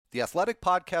The Athletic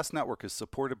Podcast Network is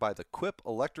supported by the Quip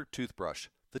electric toothbrush,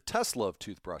 the Tesla of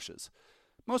toothbrushes.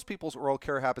 Most people's oral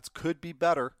care habits could be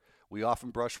better. We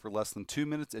often brush for less than 2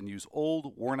 minutes and use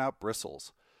old, worn-out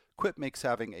bristles. Quip makes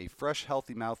having a fresh,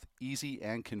 healthy mouth easy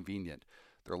and convenient.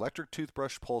 Their electric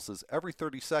toothbrush pulses every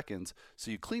 30 seconds, so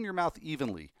you clean your mouth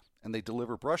evenly, and they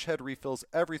deliver brush head refills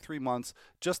every 3 months,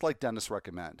 just like dentists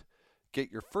recommend.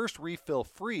 Get your first refill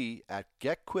free at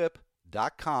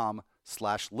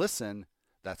getquip.com/listen.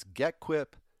 That's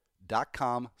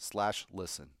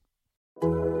getquip.com/listen.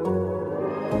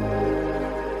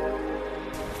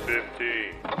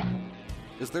 15.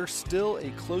 Is there still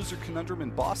a closer conundrum in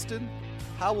Boston?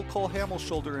 How will Cole Hamels'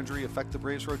 shoulder injury affect the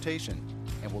Braves' rotation?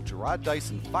 And will Jarrod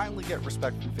Dyson finally get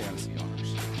respect from fantasy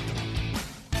owners?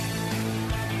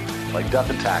 Like death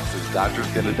and taxes, Dodgers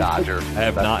get a Dodger. I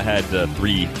have not had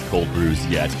 3 cold brews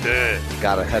yet.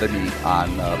 Got ahead of me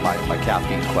on my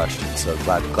caffeine question, so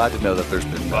glad to know that there's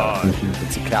been some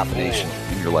caffeination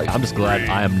in your life. I'm just glad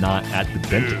I am not at the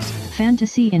dentist.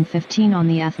 Fantasy in 15 on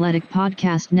the Athletic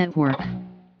Podcast Network.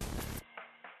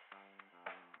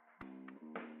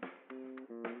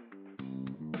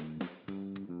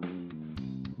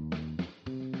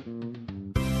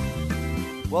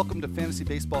 Welcome to Fantasy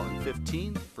Baseball in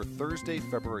 15 for Thursday,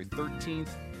 February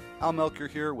 13th. Al Melchior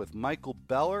here with Michael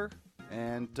Beller,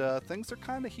 and things are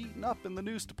kind of heating up in the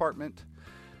news department.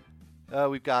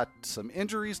 We've got some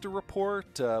injuries to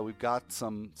report. We've got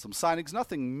some signings.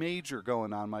 Nothing major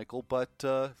going on, Michael, but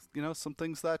some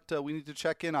things that we need to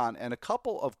check in on, and a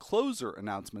couple of closer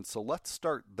announcements. So let's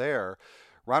start there.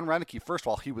 Ron Roenicke, first of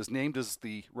all, he was named as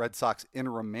the Red Sox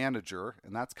interim manager,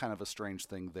 and that's kind of a strange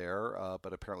thing there,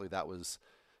 but apparently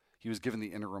he was given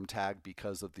the interim tag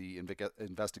because of the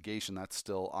investigation that's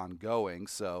still ongoing.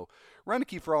 So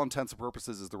Roenicke, for all intents and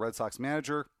purposes, is the Red Sox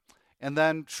manager. And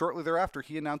then shortly thereafter,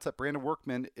 he announced that Brandon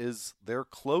Workman is their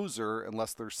closer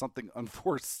unless there's something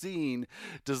unforeseen.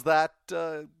 Does that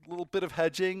little bit of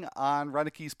hedging on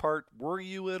Roenicke's part worry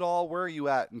you at all? Where are you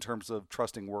at in terms of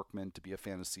trusting Workman to be a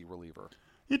fantasy reliever?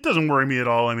 It doesn't worry me at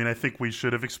all. I mean, I think we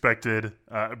should have expected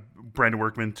Brandon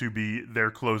Workman to be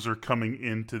their closer coming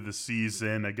into the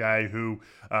season, a guy who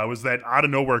was that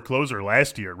out-of-nowhere closer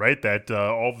last year, right? That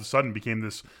all of a sudden became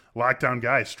this lockdown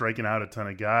guy, striking out a ton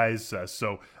of guys.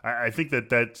 So I think that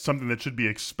that's something that should be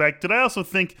expected. I also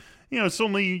think, it's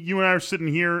only you and I are sitting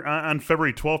here on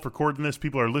February 12th recording this.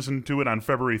 People are listening to it on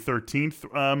February 13th.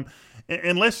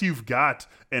 Unless you've got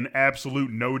an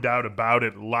absolute no doubt about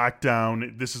it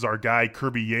lockdown, this is our guy,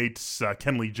 Kirby Yates,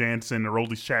 Kenley Jansen, or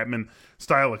Aroldis Chapman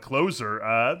style of closer,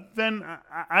 then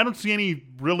I don't see any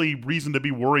really reason to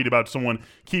be worried about someone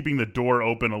keeping the door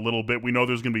open a little bit. We know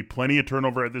there's going to be plenty of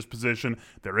turnover at this position.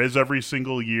 There is every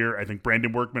single year. I think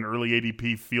Brandon Workman, early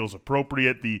ADP, feels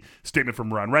appropriate. The statement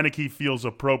from Ron Roenicke feels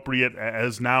appropriate,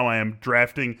 as now I am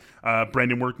drafting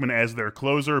Brandon Workman as their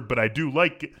closer. But I do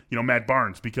like, Matt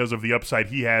Barnes because of the upside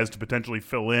he has to potentially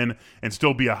fill in and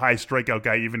still be a high strikeout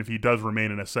guy, even if he does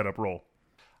remain in a setup role.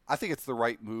 I think it's the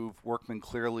right move. Workman,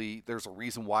 clearly, there's a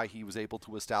reason why he was able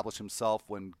to establish himself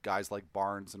when guys like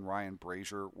Barnes and Ryan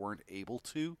Brazier weren't able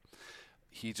to.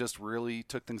 He just really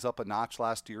took things up a notch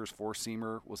last year. His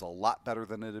four-seamer was a lot better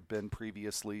than it had been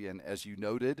previously, and as you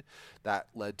noted, that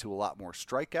led to a lot more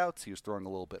strikeouts. He was throwing a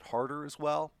little bit harder as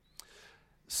well.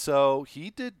 So he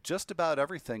did just about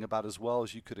everything about as well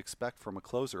as you could expect from a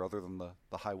closer other than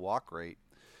the high walk rate.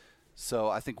 So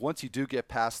I think once you do get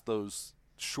past those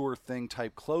sure thing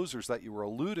type closers that you were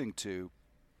alluding to,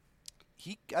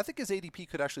 I think his ADP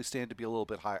could actually stand to be a little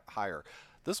bit higher.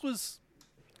 This is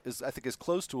I think as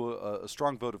close to a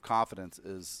strong vote of confidence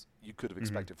as you could have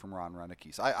expected from Ron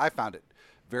Roenicke. So I found it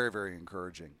very, very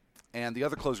encouraging. And the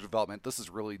other closer development, this is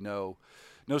really no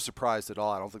surprise at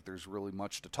all. I don't think there's really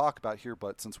much to talk about here,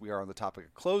 but since we are on the topic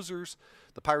of closers,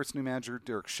 the Pirates' new manager,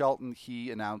 Derek Shelton, he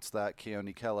announced that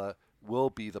Keone Kela will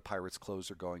be the Pirates'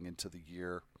 closer going into the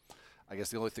year. I guess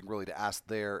the only thing really to ask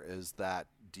there is that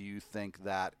do you think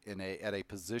that at a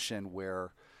position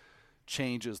where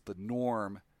change is the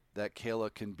norm, that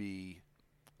Kela can be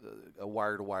a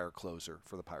wire-to-wire closer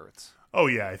for the Pirates? Oh,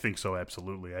 yeah, I think so,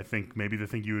 absolutely. I think maybe the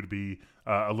thing you would be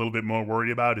a little bit more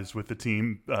worried about is with a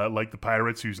team like the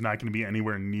Pirates, who's not going to be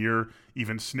anywhere near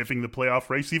even sniffing the playoff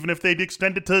race, even if they'd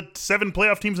extend it to 7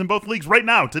 playoff teams in both leagues right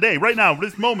now,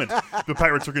 this moment. The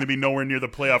Pirates are going to be nowhere near the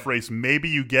playoff race. Maybe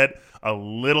you get a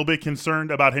little bit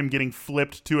concerned about him getting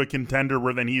flipped to a contender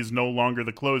where then he is no longer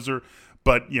the closer.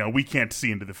 But, we can't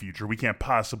see into the future. We can't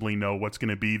possibly know what's going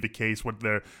to be the case,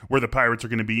 where the Pirates are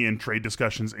going to be in trade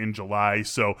discussions in July.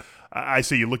 So I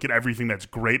say you look at everything that's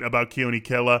great about Keone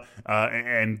Kela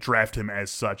and draft him as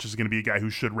such. This is going to be a guy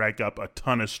who should rack up a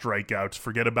ton of strikeouts.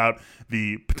 Forget about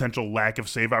the potential lack of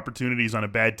save opportunities on a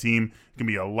bad team. It can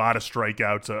be a lot of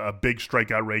strikeouts, a big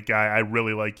strikeout rate guy. I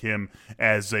really like him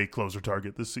as a closer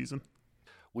target this season.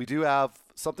 We do have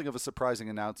something of a surprising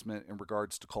announcement in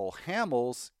regards to Cole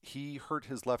Hamels. He hurt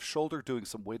his left shoulder doing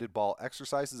some weighted ball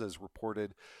exercises, as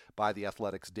reported by the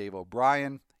Athletic's Dave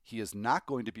O'Brien. He is not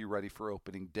going to be ready for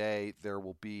opening day. There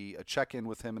will be a check-in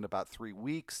with him in about 3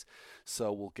 weeks,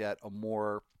 so we'll get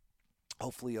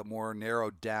hopefully a more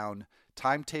narrowed down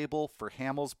timetable for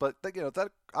Hamels. But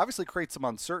that obviously creates some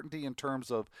uncertainty in terms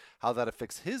of how that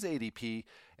affects his ADP,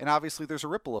 and obviously there's a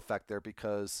ripple effect there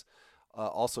because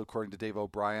also, according to Dave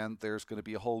O'Brien, there's going to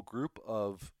be a whole group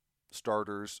of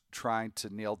starters trying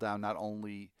to nail down not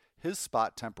only his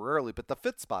spot temporarily, but the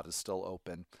fifth spot is still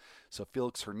open. So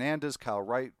Felix Hernandez, Kyle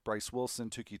Wright, Bryce Wilson,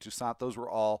 Touki Toussaint, those were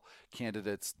all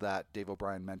candidates that Dave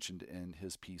O'Brien mentioned in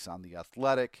his piece on The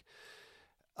Athletic.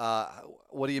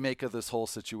 What do you make of this whole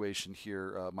situation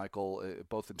here, Michael,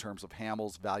 both in terms of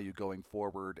Hamels' value going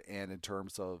forward and in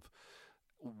terms of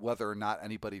whether or not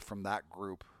anybody from that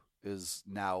group is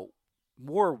now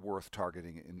more worth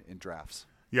targeting in drafts?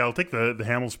 Yeah, I'll take the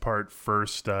Hamels part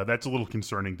first. That's a little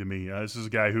concerning to me. This is a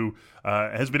guy who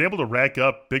has been able to rack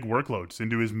up big workloads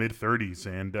into his mid-30s.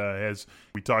 And as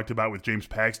we talked about with James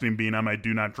Paxton being on my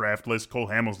do not draft list, Cole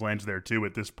Hamels lands there too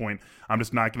at this point. I'm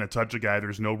just not going to touch a guy.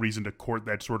 There's no reason to court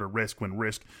that sort of risk when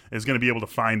risk is going to be able to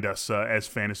find us as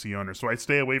fantasy owners. So I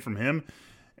stay away from him.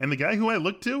 And the guy who I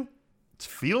look to, it's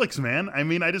Felix, man. I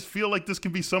mean, I just feel like this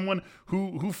can be someone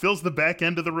who fills the back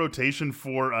end of the rotation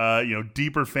for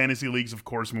deeper fantasy leagues, of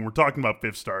course. I mean, we're talking about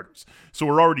fifth starters. So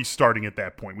we're already starting at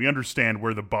that point. We understand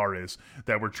where the bar is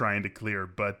that we're trying to clear.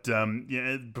 But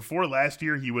before last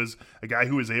year, he was a guy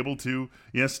who was able to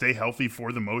stay healthy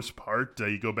for the most part.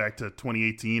 You go back to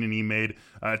 2018 and he made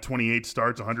 28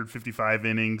 starts, 155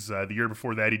 innings. The year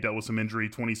before that, he dealt with some injury.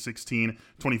 2016,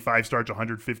 25 starts,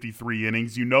 153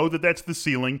 innings. You know that's the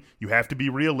ceiling. You have to be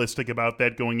realistic about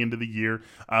that going into the year.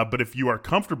 But if you are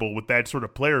comfortable with that sort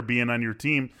of player being on your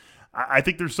team, I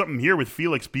think there's something here with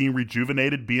Felix being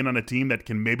rejuvenated, being on a team that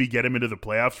can maybe get him into the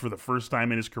playoffs for the first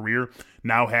time in his career,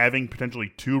 now having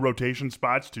potentially 2 rotation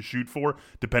spots to shoot for,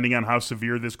 depending on how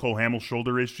severe this Cole Hamels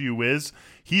shoulder issue is.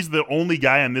 He's the only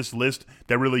guy on this list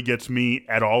that really gets me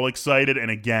at all excited. And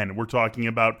again, we're talking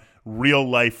about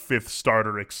real-life fifth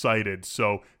starter excited.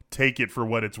 So take it for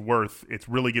what it's worth. It's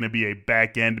really going to be a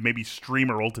back end, maybe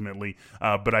streamer ultimately.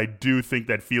 But I do think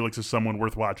that Felix is someone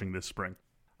worth watching this spring.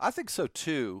 I think so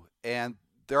too. And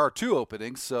there are 2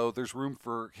 openings, so there's room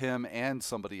for him and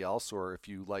somebody else. Or if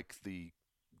you like the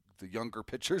younger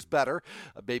pitchers better,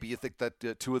 maybe you think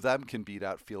that 2 of them can beat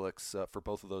out Felix for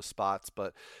both of those spots.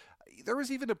 But there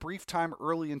was even a brief time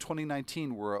early in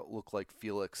 2019 where it looked like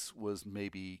Felix was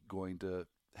maybe going to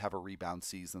have a rebound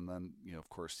season. Then, of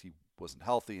course, he wasn't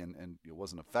healthy and it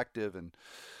wasn't effective. And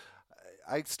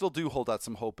I still do hold out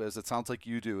some hope, as it sounds like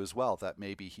you do as well, that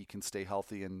maybe he can stay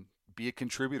healthy and be a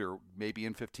contributor, maybe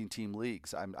in 15-team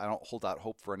leagues. I don't hold out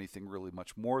hope for anything really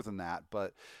much more than that.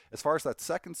 But as far as that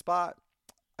second spot,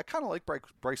 I kind of like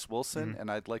Bryce Wilson, and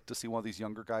I'd like to see one of these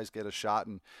younger guys get a shot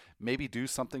and maybe do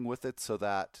something with it so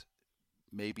that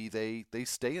maybe they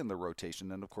stay in the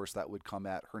rotation. And, of course, that would come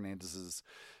at Hernandez's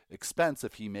expense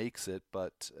if he makes it.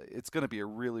 But it's going to be a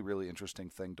really, really interesting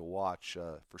thing to watch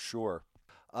for sure.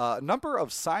 Number of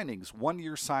signings,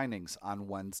 1-year signings on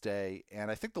Wednesday. And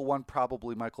I think the one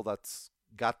probably, Michael, that's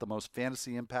got the most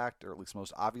fantasy impact, or at least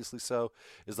most obviously so,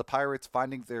 is the Pirates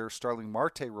finding their Starling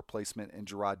Marte replacement in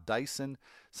Jarrod Dyson,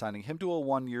 signing him to a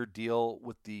 1-year deal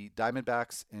with the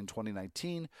Diamondbacks in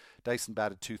 2019. Dyson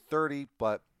batted .230,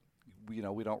 but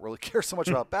we don't really care so much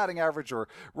about batting average or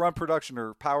run production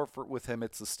or power with him.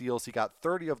 It's the steals. He got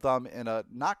 30 of them in a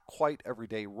not quite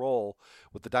everyday role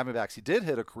with the Diamondbacks. He did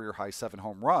hit a career high 7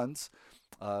 home runs.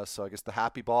 So I guess the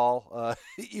happy ball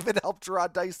even helped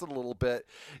Jarrod Dyson a little bit.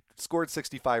 Scored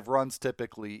 65 runs,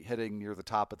 typically hitting near the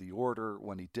top of the order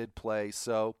when he did play.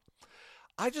 So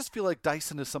I just feel like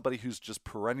Dyson is somebody who's just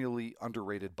perennially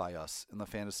underrated by us in the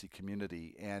fantasy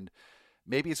community. And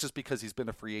maybe it's just because he's been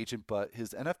a free agent, but his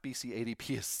NFBC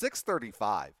ADP is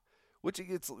 635, which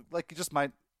it's like you just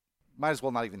might as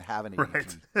well not even have an ADP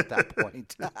right. at that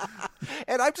point.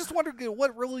 And I'm just wondering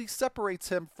what really separates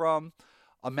him from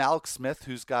a Malik Smith,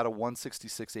 who's got a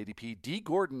 166 ADP. D.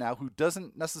 Gordon now, who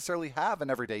doesn't necessarily have an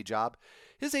everyday job.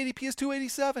 His ADP is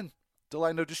 287.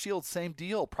 Delino DeShields, same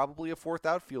deal, probably a 4th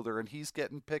outfielder, and he's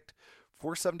getting picked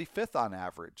 475th on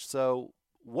average. So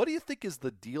what do you think is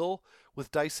the deal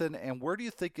with Dyson, and where do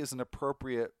you think is an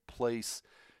appropriate place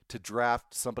to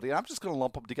draft somebody? And I'm just going to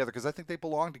lump them together because I think they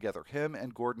belong together, him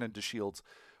and Gordon and DeShields.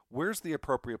 Where's the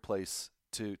appropriate place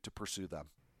to pursue them?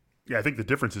 Yeah, I think the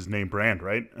difference is name brand,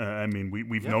 right? I mean,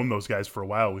 we've known those guys for a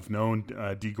while. We've known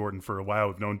D. Gordon for a while.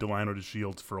 We've known Delino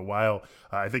DeShields for a while.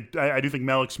 I do think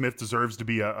Mallex Smith deserves to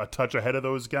be a touch ahead of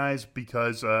those guys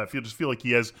because I just feel like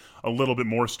he has a little bit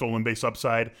more stolen base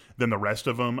upside than the rest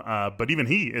of them. But even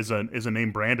he is a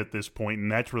name brand at this point,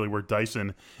 and that's really where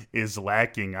Dyson is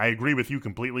lacking. I agree with you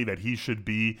completely that he should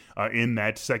be in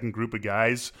that second group of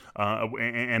guys,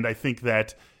 and I think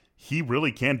that he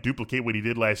really can't duplicate what he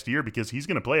did last year because he's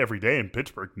going to play every day in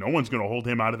Pittsburgh. No one's going to hold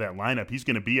him out of that lineup. He's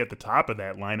going to be at the top of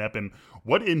that lineup. And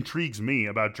what intrigues me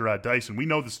about Jarrod Dyson, we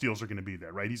know the steals are going to be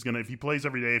there, right? He's going to, if he plays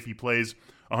every day, if he plays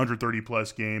 130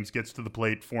 plus games, gets to the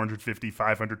plate 450,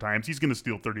 500 times, he's going to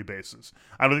steal 30 bases.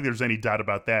 I don't think there's any doubt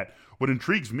about that. What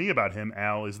intrigues me about him,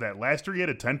 Al, is that last year he had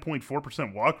a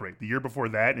 10.4% walk rate. The year before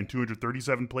that, in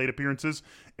 237 plate appearances,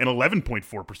 an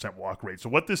 11.4% walk rate. So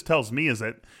what this tells me is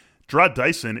that Jarrod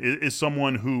Dyson is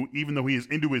someone who, even though he is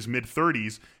into his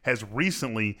mid-30s, has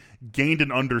recently gained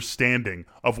an understanding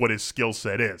of what his skill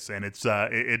set is. And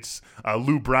it's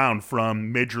Lou Brown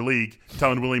from Major League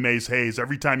telling Willie Mays Hayes,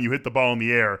 every time you hit the ball in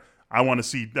the air, I want to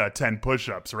see 10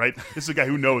 push-ups, right? This is a guy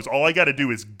who knows all I got to do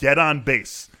is get on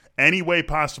base any way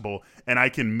possible, and I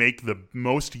can make the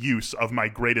most use of my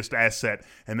greatest asset,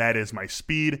 and that is my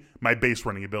speed, my base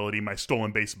running ability, my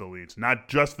stolen base ability. It's not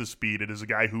just the speed. It is a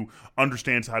guy who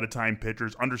understands how to time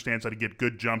pitchers, understands how to get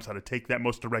good jumps, how to take that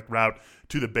most direct route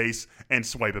to the base and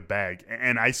swipe a bag.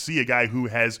 And I see a guy who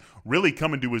has really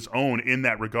come into his own in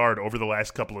that regard over the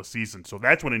last couple of seasons. So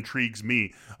that's what intrigues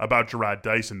me about Jarrod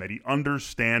Dyson, that he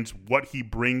understands what he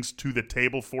brings to the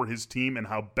table for his team and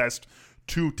how best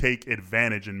to take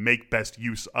advantage and make best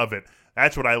use of it.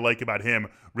 That's what I like about him,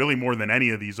 really more than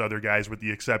any of these other guys, with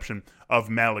the exception of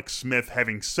Mallex Smith.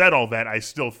 Having said all that, I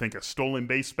still think a stolen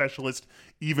base specialist,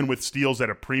 even with steals at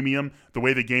a premium, the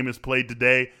way the game is played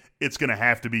today, it's going to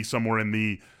have to be somewhere in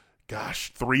the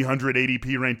 300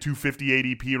 ADP range, 250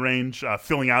 ADP range,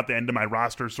 filling out the end of my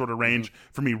roster sort of range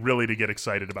for me really to get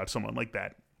excited about someone like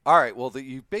that. All right, well,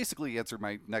 you basically answered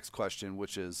my next question,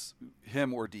 which is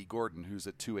him or D. Gordon, who's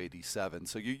at 287.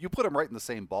 So you put him right in the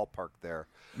same ballpark there.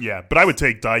 Yeah, but I would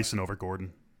take Dyson over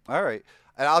Gordon. All right.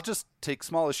 And I'll just take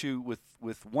small issue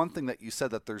with one thing that you said,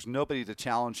 that there's nobody to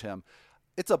challenge him.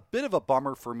 It's a bit of a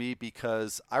bummer for me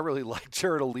because I really like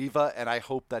Jared Oliva, and I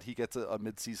hope that he gets a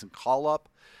midseason call-up.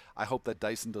 I hope that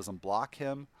Dyson doesn't block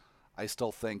him. I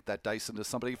still think that Dyson is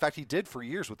somebody – in fact, he did for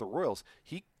years with the Royals.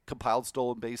 He compiled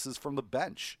stolen bases from the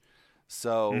bench.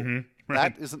 So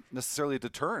that isn't necessarily a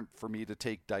deterrent for me to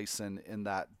take Dyson in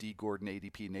that D. Gordon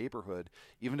ADP neighborhood,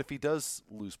 even if he does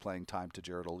lose playing time to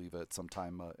Jared Oliva at some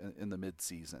time in the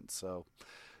midseason. So,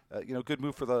 good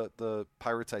move for the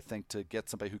Pirates, I think, to get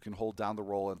somebody who can hold down the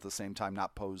role and at the same time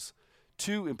not pose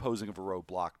too imposing of a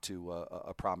roadblock to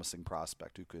a promising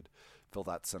prospect who could fill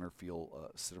that center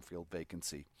field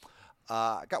vacancy.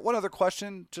 I got one other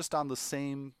question just on the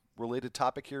same related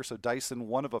topic here. So Dyson,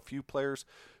 one of a few players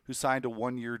who signed a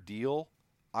 1-year deal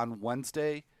on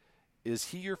Wednesday. Is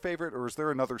he your favorite, or is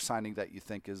there another signing that you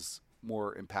think is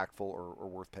more impactful or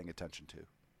worth paying attention to?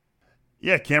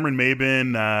 Yeah, Cameron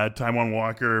Maybin, Taijuan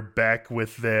Walker back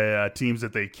with the teams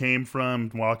that they came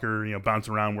from. Walker,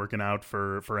 bouncing around, working out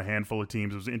for a handful of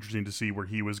teams. It was interesting to see where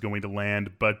he was going to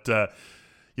land. But,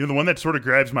 the one that sort of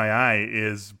grabs my eye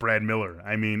is Brad Miller.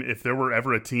 I mean, if there were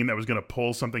ever a team that was going to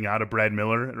pull something out of Brad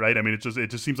Miller, right? I mean, it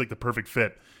just seems like the perfect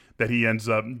fit that he ends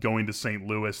up going to St.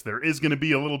 Louis. There is going to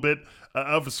be a little bit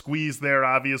of a squeeze there,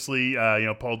 obviously.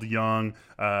 Paul DeJong,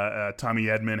 Tommy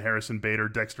Edman, Harrison Bader,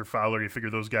 Dexter Fowler. You figure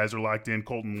those guys are locked in.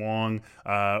 Colton Wong,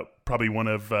 probably one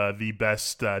of the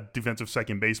best defensive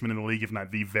second basemen in the league, if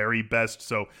not the very best.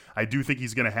 So I do think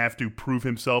he's going to have to prove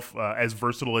himself as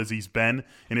versatile as he's been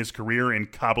in his career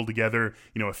and cobble together,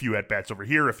 a few at-bats over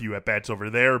here, a few at-bats over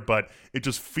there. But it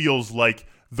just feels like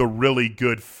the really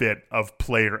good fit of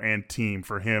player and team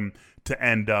for him to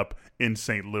end up in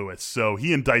St. Louis. So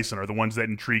he and Dyson are the ones that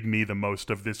intrigue me the most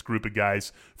of this group of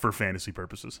guys for fantasy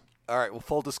purposes. All right, well,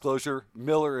 full disclosure,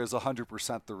 Miller is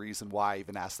 100% the reason why I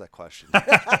even asked that question.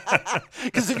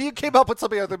 Because if you came up with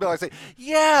something other than Miller, I'd say,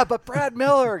 yeah, but Brad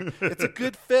Miller, it's a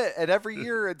good fit. And every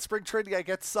year in spring training, I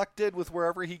get sucked in with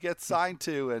wherever he gets signed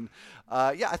to. And,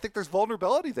 I think there's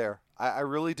vulnerability there. I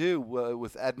really do,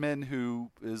 with Edman,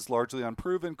 who is largely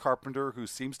unproven, Carpenter, who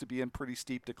seems to be in pretty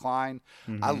steep decline.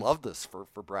 Mm-hmm. I love this for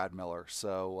Brad Miller.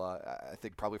 So I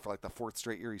think probably for like the fourth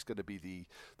straight year, he's going to be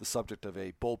the subject of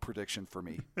a bold prediction for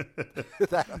me.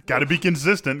 Got to be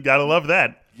consistent. Got to love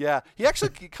that. Yeah, he actually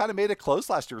kind of made it close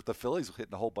last year with the Phillies,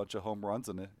 hitting a whole bunch of home runs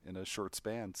in a short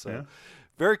span. So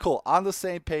very cool. On the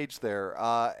same page there.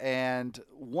 And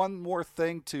one more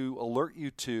thing to alert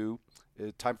you to.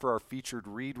 Time for our featured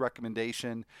read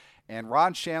recommendation. And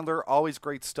Ron Shandler, always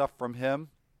great stuff from him.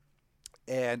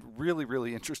 And really,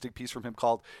 really interesting piece from him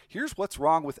called "Here's What's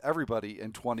Wrong with Everybody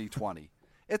in 2020."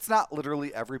 It's not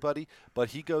literally everybody,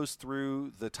 but he goes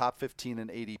through the top 15 in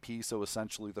ADP, so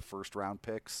essentially the first round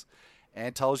picks,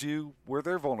 and tells you where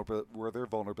their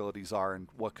vulnerabilities are and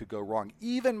what could go wrong.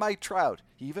 Even Mike Trout,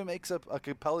 he even makes a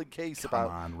compelling case Come about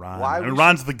on, Ron. why.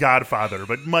 Ron's the Godfather,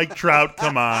 but Mike Trout,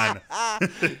 come on.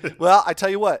 Well, I tell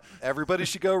you what, everybody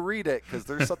should go read it because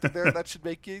there's something there that should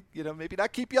make you, maybe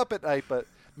not keep you up at night, but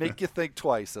make you think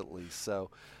twice at least. So.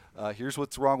 Here's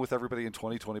What's Wrong with Everybody in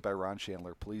 2020 by Ron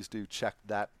Shandler. Please do check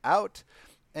that out.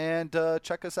 And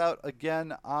check us out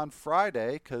again on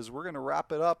Friday because we're going to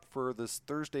wrap it up for this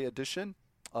Thursday edition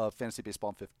of Fantasy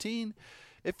Baseball in 15.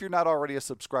 If you're not already a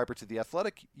subscriber to The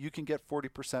Athletic, you can get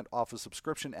 40% off a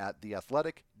subscription at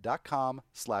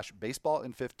theathletic.com/baseball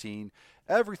in15.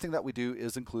 Everything that we do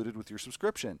is included with your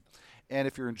subscription. And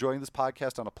if you're enjoying this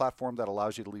podcast on a platform that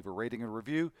allows you to leave a rating and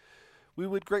review, we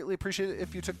would greatly appreciate it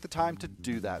if you took the time to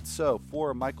do that. So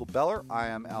for Michael Beller, I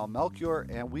am Al Melchior,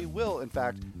 and we will, in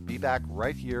fact, be back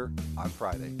right here on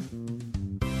Friday.